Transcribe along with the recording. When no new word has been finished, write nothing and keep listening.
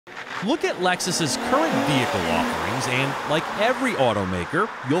Look at Lexus's current vehicle offerings, and like every automaker,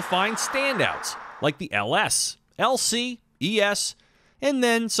 you'll find standouts like the LS, LC, ES, and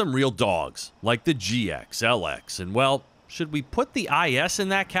then some real dogs like the GX, LX, and well, should we put the IS in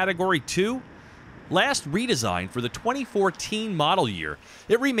that category too? Last redesigned for the 2014 model year,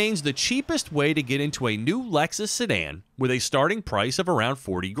 it remains the cheapest way to get into a new Lexus sedan with a starting price of around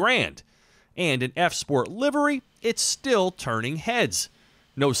 40 grand. And in F-Sport livery, it's still turning heads.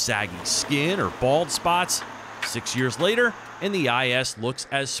 No saggy skin or bald spots. 6 years later, and the IS looks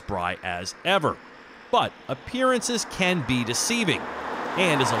as spry as ever. But appearances can be deceiving.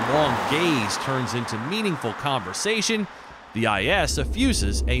 And as a long gaze turns into meaningful conversation, the IS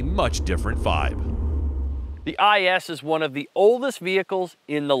effuses a much different vibe. The IS is one of the oldest vehicles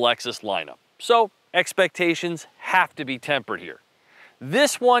in the Lexus lineup, so expectations have to be tempered here.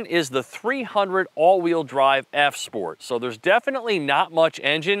 This one is the 300 all-wheel drive F-Sport, so there's definitely not much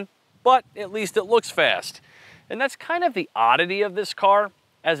engine, but at least it looks fast. And that's kind of the oddity of this car.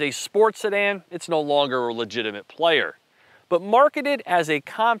 As a sports sedan, it's no longer a legitimate player. But marketed as a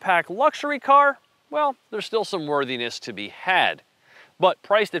compact luxury car, well, there's still some worthiness to be had. But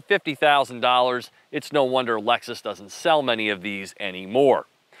priced at $50,000, it's no wonder Lexus doesn't sell many of these anymore.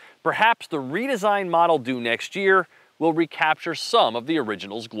 Perhaps the redesigned model due next year will recapture some of the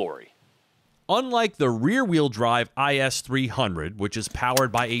original's glory. Unlike the rear-wheel drive IS300, which is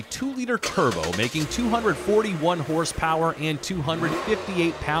powered by a 2-liter turbo making 241 horsepower and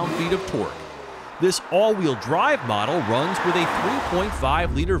 258 pound-feet of torque, this all-wheel drive model runs with a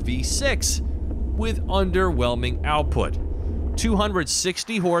 3.5-liter V6 with underwhelming output.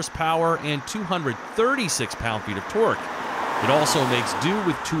 260 horsepower and 236 pound-feet of torque. It also makes do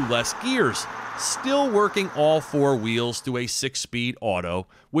with 2 less gears, still working all 4 wheels through a 6-speed auto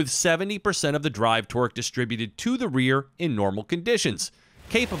with 70% of the drive torque distributed to the rear in normal conditions,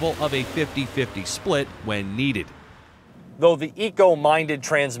 capable of a 50-50 split when needed. Though the eco-minded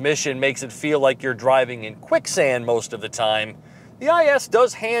transmission makes it feel like you're driving in quicksand most of the time, the IS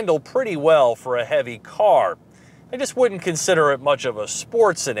does handle pretty well for a heavy car. I just wouldn't consider it much of a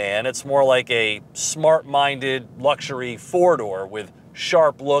sports sedan. It's more like a smart-minded luxury 4-door with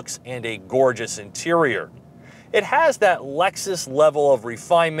sharp looks and a gorgeous interior. It has that Lexus level of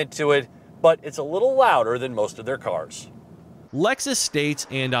refinement to it, but it's a little louder than most of their cars. Lexus states,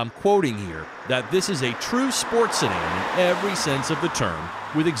 and I'm quoting here, that this is a true sports sedan in every sense of the term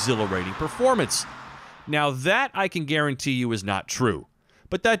with exhilarating performance. Now that I can guarantee you is not true,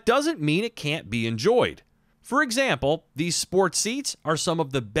 but that doesn't mean it can't be enjoyed. For example, these sport seats are some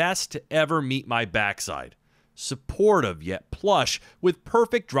of the best to ever meet my backside. Supportive yet plush with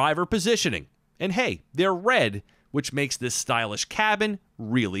perfect driver positioning. And hey, they're red, which makes this stylish cabin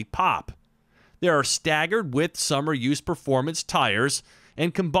really pop. There are staggered width summer use performance tires,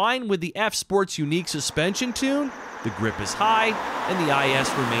 and combined with the F-Sport's unique suspension tune, the grip is high and the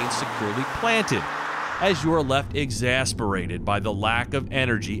IS remains securely planted, as you're left exasperated by the lack of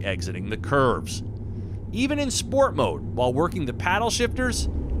energy exiting the curves. Even in sport mode, while working the paddle shifters,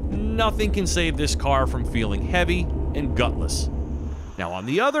 nothing can save this car from feeling heavy and gutless. Now on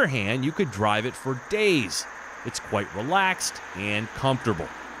the other hand, you could drive it for days. It's quite relaxed and comfortable.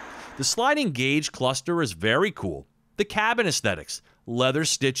 The sliding gauge cluster is very cool. The cabin aesthetics, leather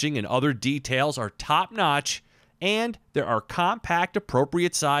stitching, and other details are top-notch, and there are compact,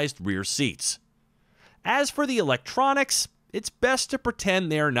 appropriate-sized rear seats. As for the electronics, it's best to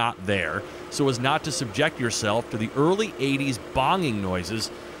pretend they're not there, so as not to subject yourself to the early 80s bonging noises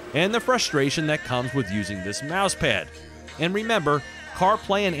and the frustration that comes with using this mousepad. And remember,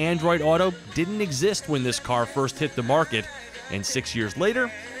 CarPlay and Android Auto didn't exist when this car first hit the market, and 6 years later,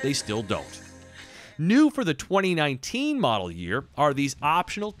 they still don't. New for the 2019 model year are these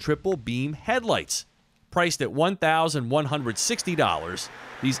optional triple beam headlights. Priced at $1,160,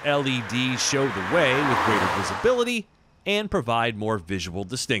 these LEDs show the way with greater visibility and provide more visual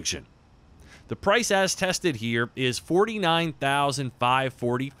distinction. The price as tested here is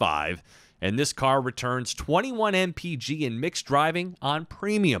 $49,545, and this car returns 21 mpg in mixed driving on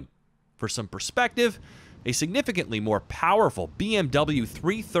premium. For some perspective, a significantly more powerful BMW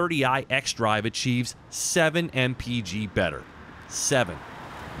 330i xDrive achieves 7 mpg better. 7.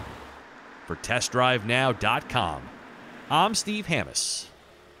 For TestDriveNow.com, I'm Steve Hammis.